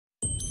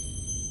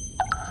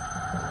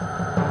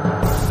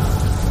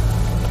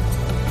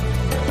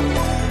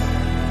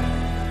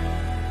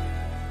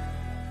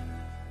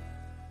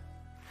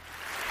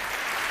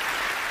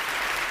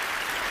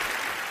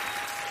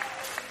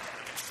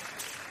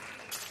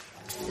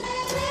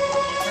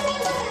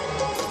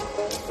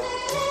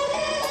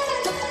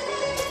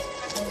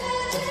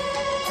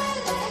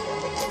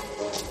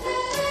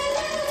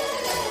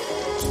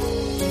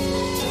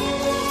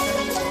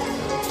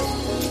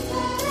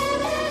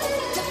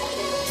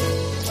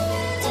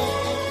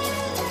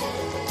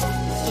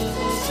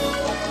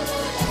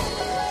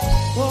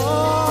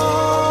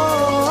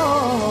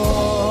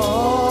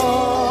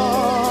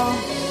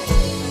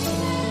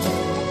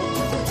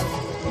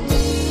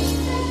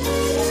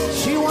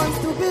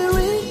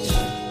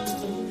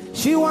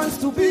She wants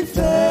to be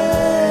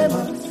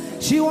famous.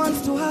 She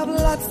wants to have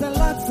lots and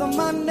lots of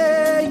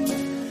money.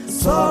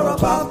 Soar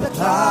above the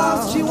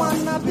clouds. She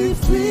wanna be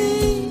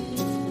free,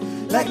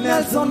 like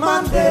Nelson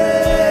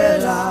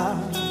Mandela.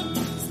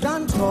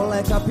 Stand tall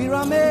like a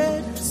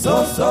pyramid.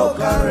 So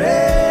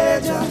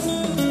courageous.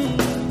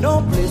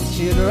 No place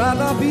she'd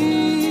rather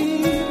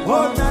be.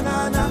 Oh na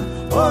na na,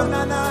 oh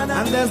na na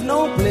na. And there's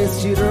no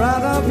place she'd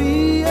rather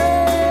be.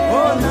 Yeah.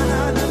 Oh na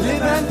na na.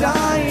 Live and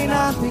die in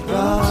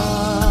Africa.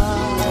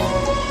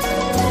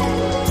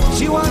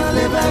 She wanna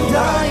live and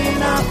die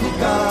in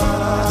Africa.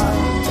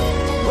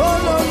 Oh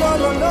no no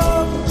no no.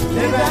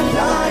 Live and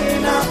die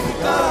in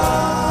Africa.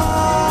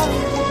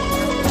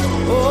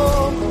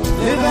 Oh,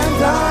 live and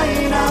die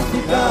in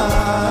Africa.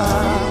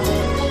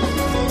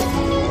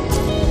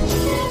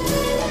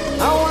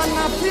 I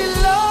wanna feel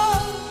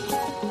love.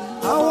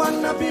 I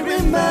wanna be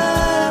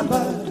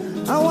remembered.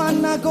 I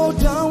wanna go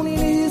down in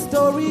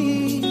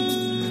history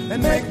and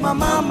make my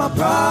mama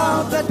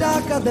proud. The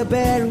darker the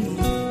berry,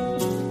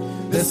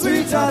 the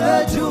sweeter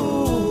the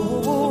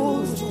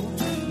juice.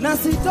 Na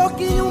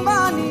sitoki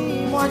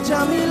nyumbani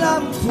mwacha mila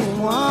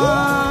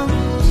mtumwa.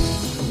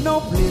 No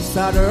place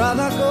I'd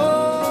rather go.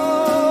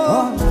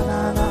 Oh na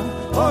na na,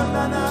 oh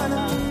na na na.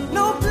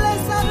 No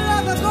place I'd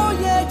rather go.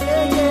 Yeah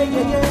yeah yeah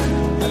yeah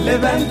yeah. I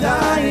live and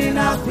die in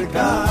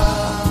Africa.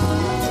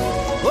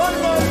 Oh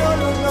no no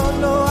no no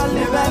no. I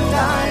live and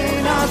die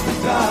in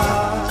Africa.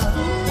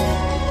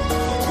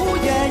 Oh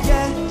yeah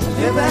yeah.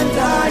 Live and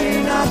die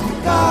in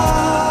Africa.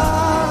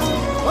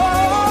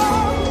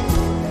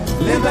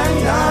 Live and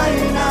die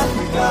in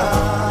Africa.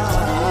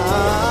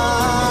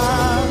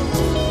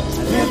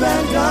 Live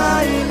and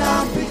die in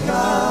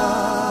Africa.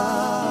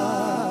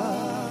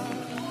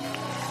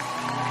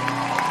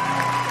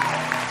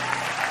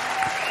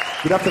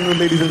 Good afternoon,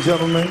 ladies and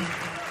gentlemen.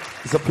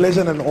 It's a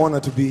pleasure and an honor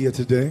to be here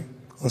today.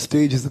 On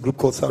stage is a group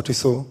called Sauti.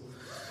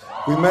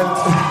 We met.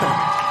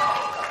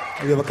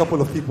 We have a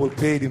couple of people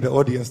paid in the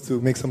audience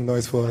to make some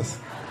noise for us.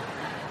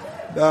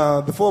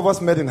 The four of us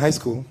met in high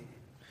school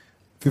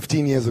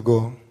 15 years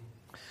ago.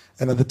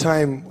 And at the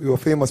time, we were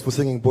famous for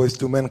singing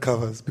Boys II Men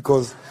covers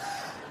because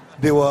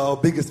they were our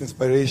biggest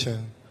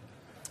inspiration.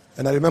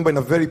 And I remember in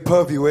a very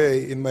pervy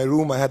way, in my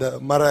room, I had a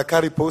Mariah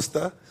Carey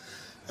poster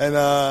and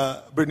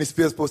a Britney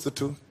Spears poster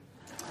too.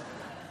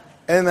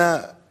 And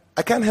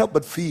I can't help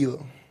but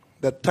feel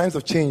that times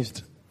have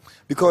changed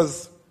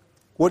because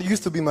what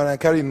used to be Mariah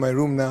Carey in my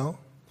room now,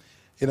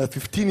 in a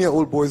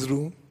 15-year-old boy's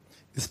room,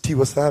 is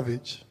Tiwa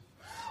Savage.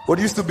 What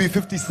used to be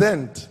 50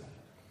 Cent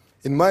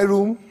in my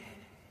room,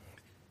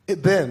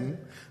 then,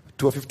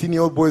 to a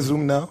 15-year-old boy's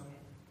room now,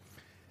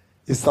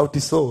 is Sauti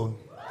Soul.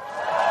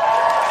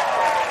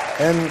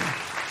 And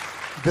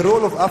the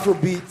role of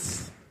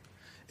Afrobeats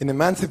in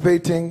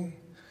emancipating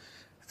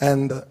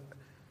and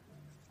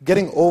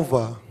getting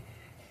over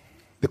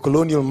the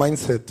colonial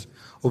mindset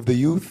of the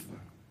youth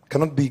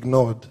cannot be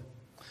ignored.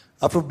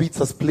 Afrobeats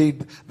has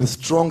played the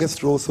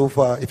strongest role so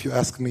far, if you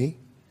ask me,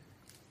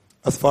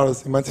 as far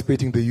as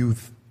emancipating the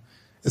youth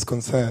is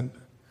concerned.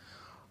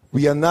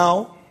 We are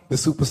now the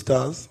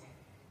superstars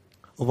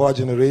of our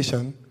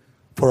generation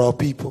for our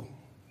people.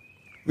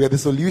 We are the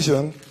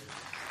solution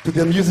to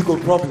their musical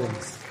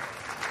problems.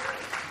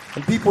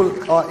 And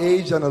people our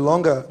age are no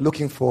longer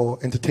looking for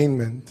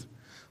entertainment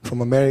from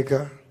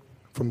America,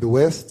 from the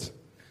West.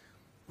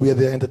 We are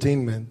their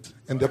entertainment.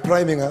 And they're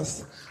priming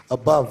us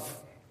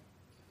above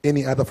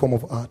any other form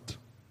of art.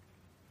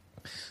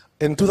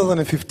 In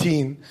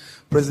 2015,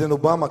 President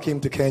Obama came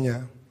to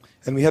Kenya,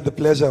 and we had the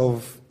pleasure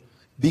of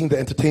being the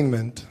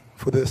entertainment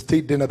for the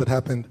state dinner that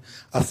happened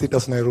at State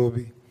House,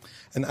 Nairobi.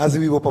 And as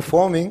we were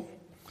performing,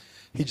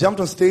 he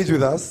jumped on stage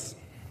with us,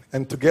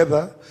 and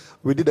together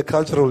we did a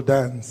cultural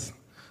dance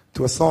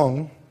to a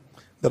song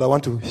that I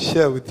want to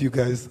share with you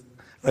guys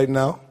right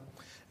now.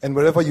 And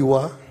wherever you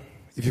are,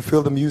 if you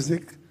feel the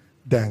music,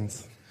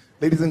 dance.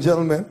 Ladies and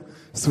gentlemen,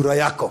 Sura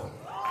Yako.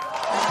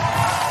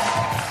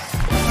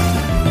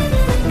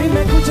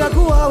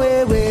 Nimekuchagua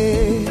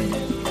wewe,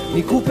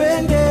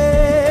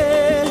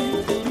 nikupende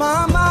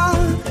mama,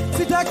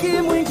 sitaki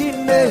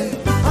mwingine,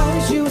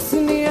 aishi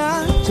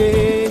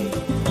usiniache,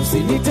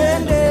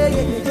 usinitende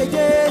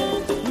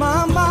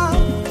mama,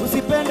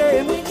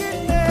 usipende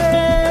mwingine.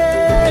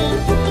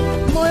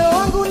 Moyo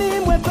wangu ni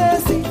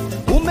mwepesi,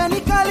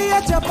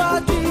 umenikalia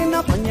chapati,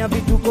 nafanya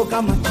vituko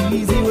kama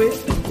chizi we,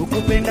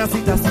 ukupenda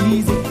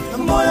sitasizi.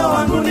 Moyo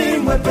wangu ni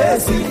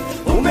mwepesi,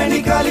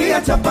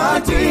 umenikalia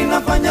chapati,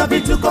 nafanya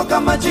vituko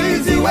kama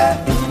chizi we,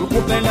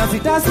 ukupenda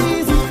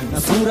sitasizi.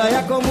 Na sura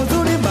yako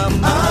mzuri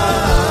mama,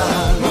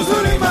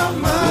 mzuri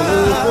mama,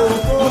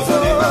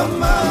 mzuri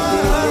mama,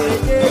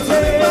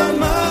 mzuri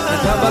mama,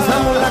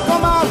 tabasamu lako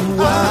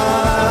maua,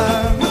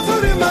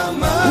 mzuri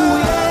mama,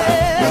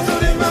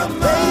 mzuri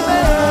mama,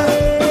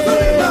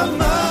 mzuri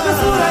mama,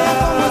 sura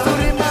yako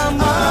mzuri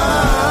mama,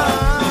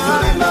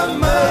 mzuri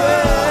mama,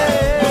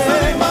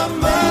 mzuri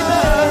mama,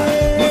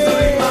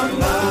 mzuri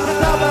mama,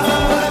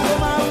 tabasamu lako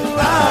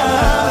maua,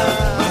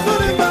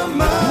 mzuri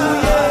mama,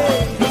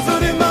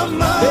 mzuri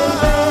mama.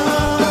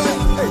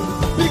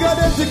 Piga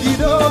dance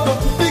kidogo. kidogo,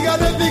 bigger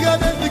than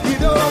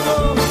kidogo.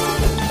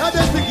 A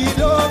dance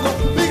kidogo,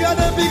 bigger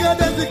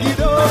than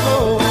kidogo.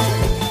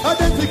 A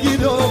dance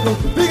kidogo,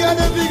 bigger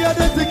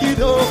than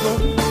kidogo.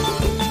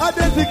 A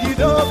dance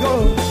kidogo.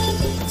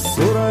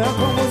 Sura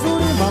yako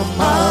mzuri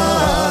mama,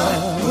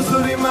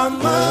 mzuri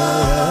mama,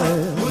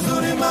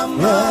 mzuri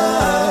mama,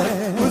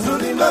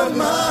 mzuri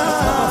mama.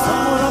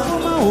 Sura yako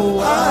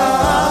maua,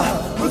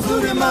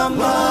 mzuri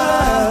mama,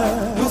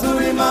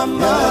 mzuri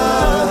mama,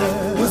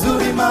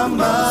 mzuri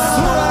mama.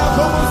 Sura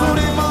yako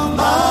mzuri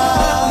mama,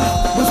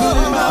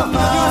 mzuri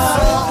mama,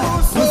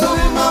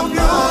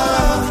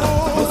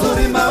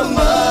 mzuri mama, mzuri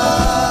mama.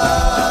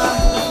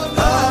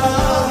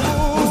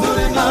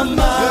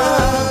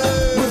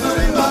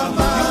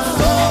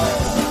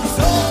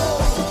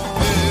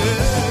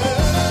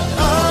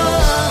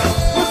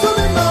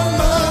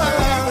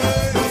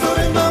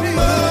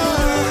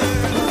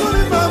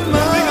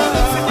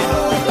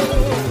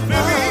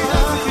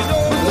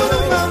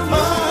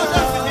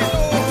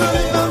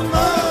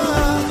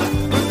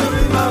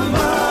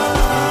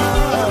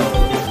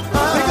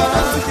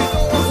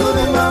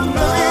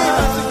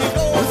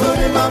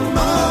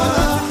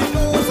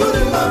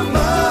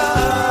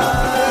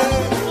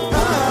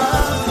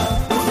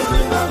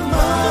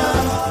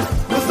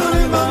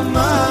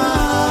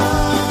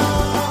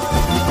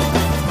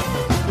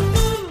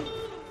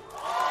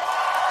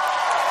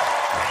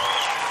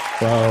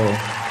 Wow.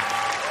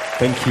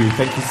 Thank you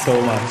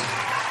so much.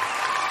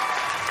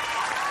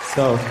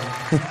 So,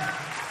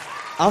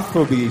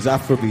 Afrobeat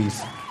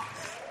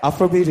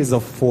is a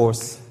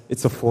force.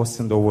 It's a force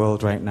in the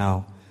world right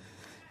now.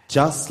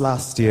 Just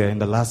last year, in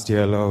the last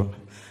year alone,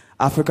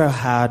 Africa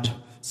had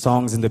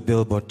songs in the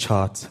Billboard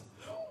charts.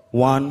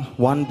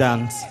 One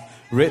dance,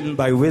 written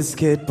by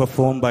Wizkid,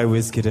 performed by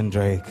Wizkid and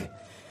Drake.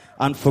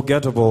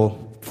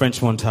 Unforgettable,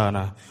 French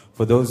Montana.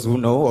 For those who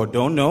know or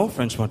don't know,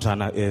 French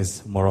Montana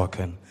is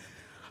Moroccan.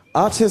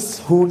 Artists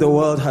who the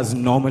world has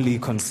normally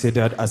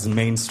considered as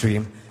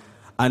mainstream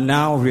are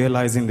now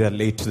realizing they're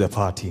late to the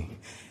party.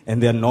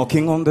 And they're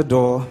knocking on the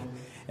door,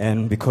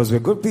 and because we're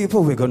good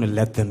people, we're going to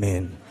let them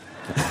in.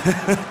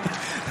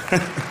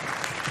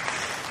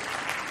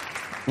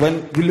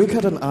 When we look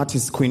at an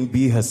artist, Queen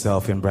Bee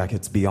herself, in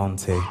brackets,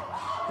 Beyonce.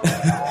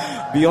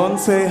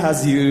 Beyonce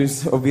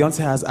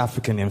has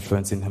African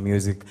influence in her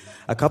music.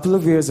 A couple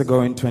of years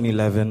ago in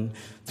 2011,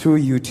 through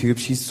YouTube,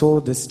 she saw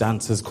these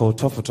dancers called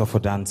Tofo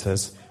Tofo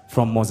dancers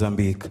from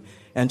Mozambique.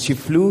 And she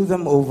flew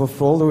them over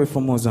all the way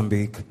from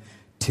Mozambique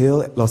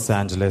till Los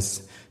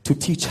Angeles to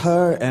teach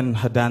her and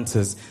her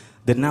dancers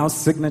the now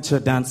signature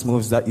dance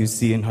moves that you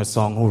see in her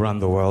song, Who Run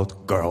the World?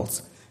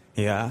 Girls.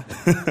 Yeah.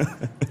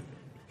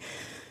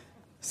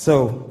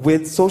 So,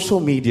 with social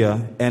media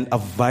and a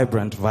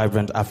vibrant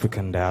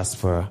African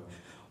diaspora,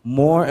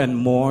 more and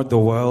more the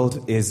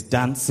world is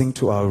dancing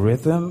to our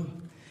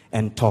rhythm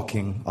and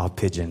talking our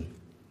pidgin.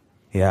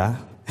 Yeah?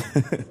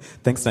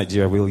 Thanks,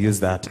 Nigeria. We'll use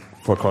that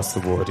for across the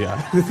board,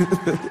 yeah.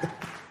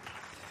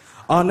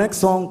 Our next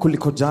song,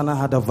 Kuliko, Jana,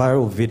 had a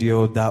viral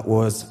video that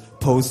was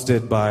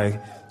posted by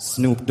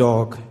Snoop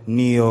Dogg,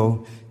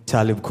 Neo,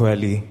 Talib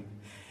Kweli.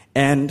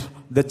 And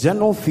the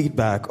general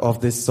feedback of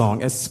this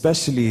song,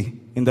 especially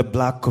in the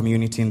black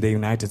community in the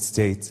United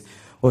States,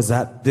 was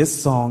that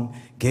this song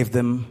gave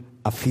them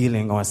a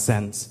feeling or a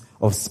sense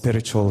of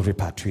spiritual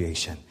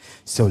repatriation.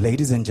 So,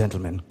 ladies and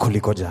gentlemen,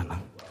 Kuliko, Jana.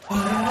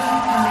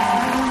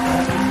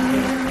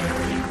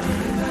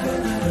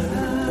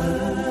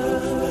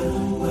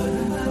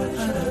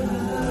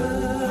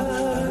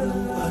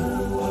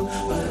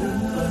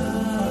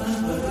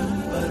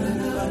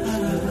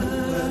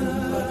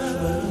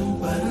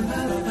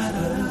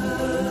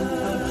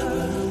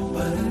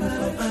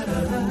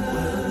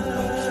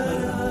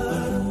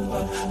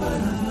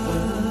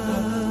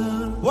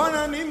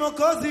 Bwana ni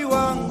mwokozi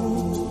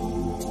wangu,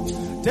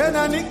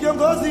 tena ni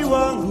kiongozi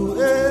wangu,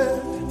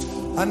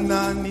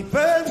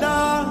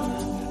 ananipenda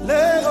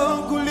leo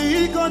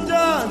kuliko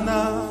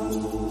jana.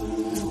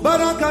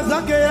 Baraka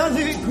zake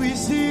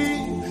hazikwishi,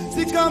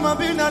 si kama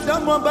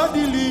binadamu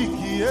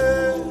abadiliki,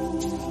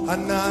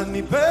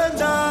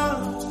 ananipenda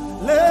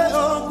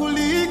leo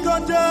kuliko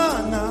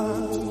jana,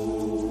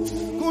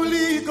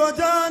 kuliko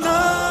jana,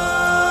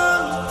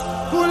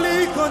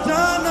 kuliko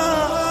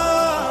jana.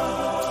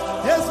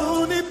 Yesu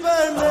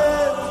nipende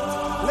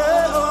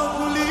leo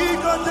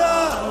kuliko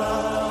jana,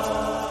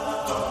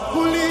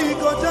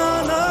 kuliko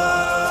jana,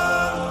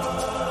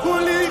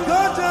 kuliko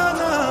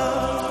jana.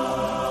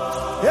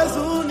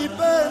 Yesu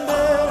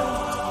nipende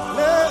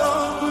leo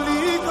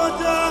kuliko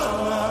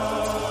jana.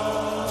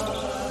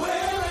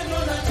 Wewe ndo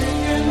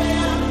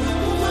nategemea,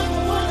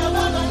 kumwona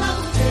Baba na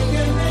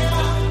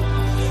kutegemea,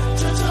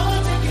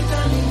 chochote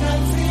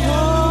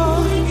kitaning'atia.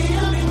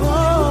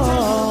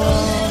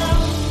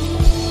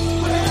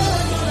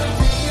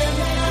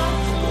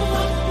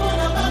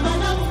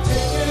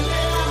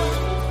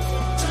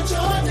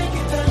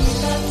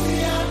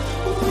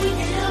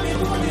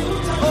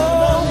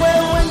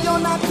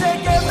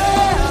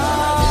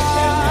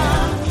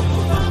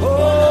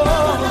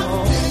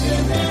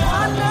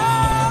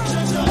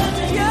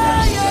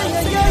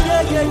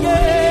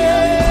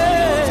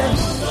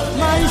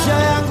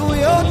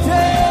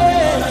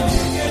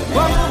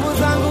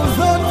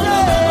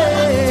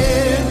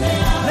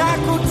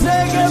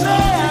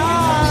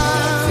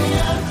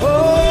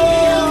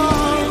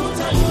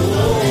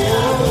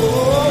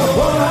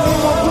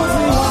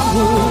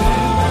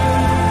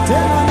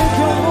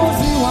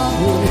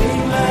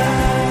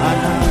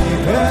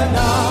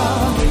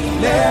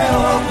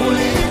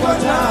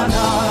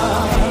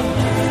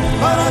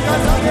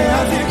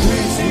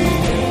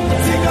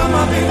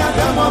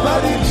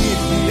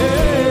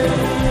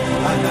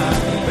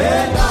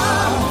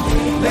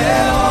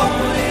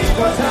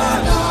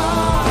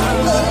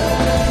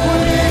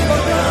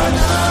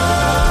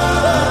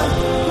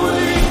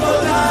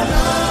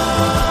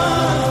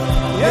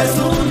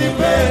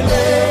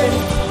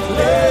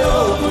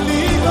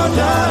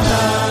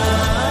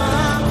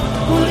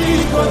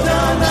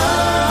 jana,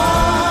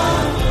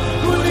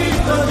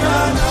 kuliko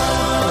jana.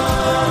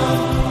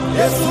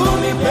 Yesu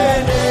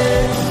nipende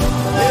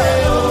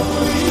leo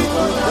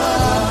kuliko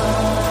jana.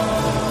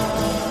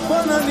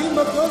 Bwana ni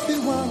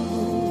mwokozi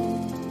wangu,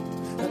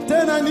 na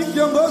tena ni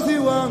kiongozi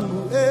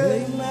wangu,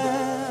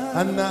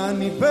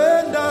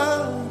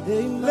 ananipenda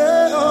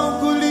leo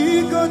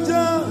kuliko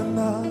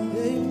jana.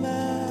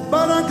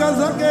 Baraka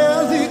zake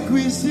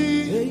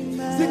hazikwishi,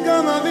 si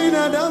kama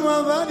binadamu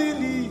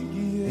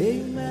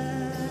abadiliki.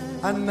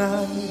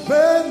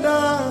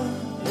 Ananipenda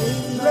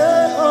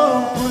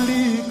leo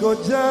kuliko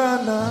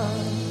jana.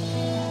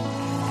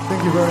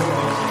 Thank you very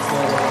much.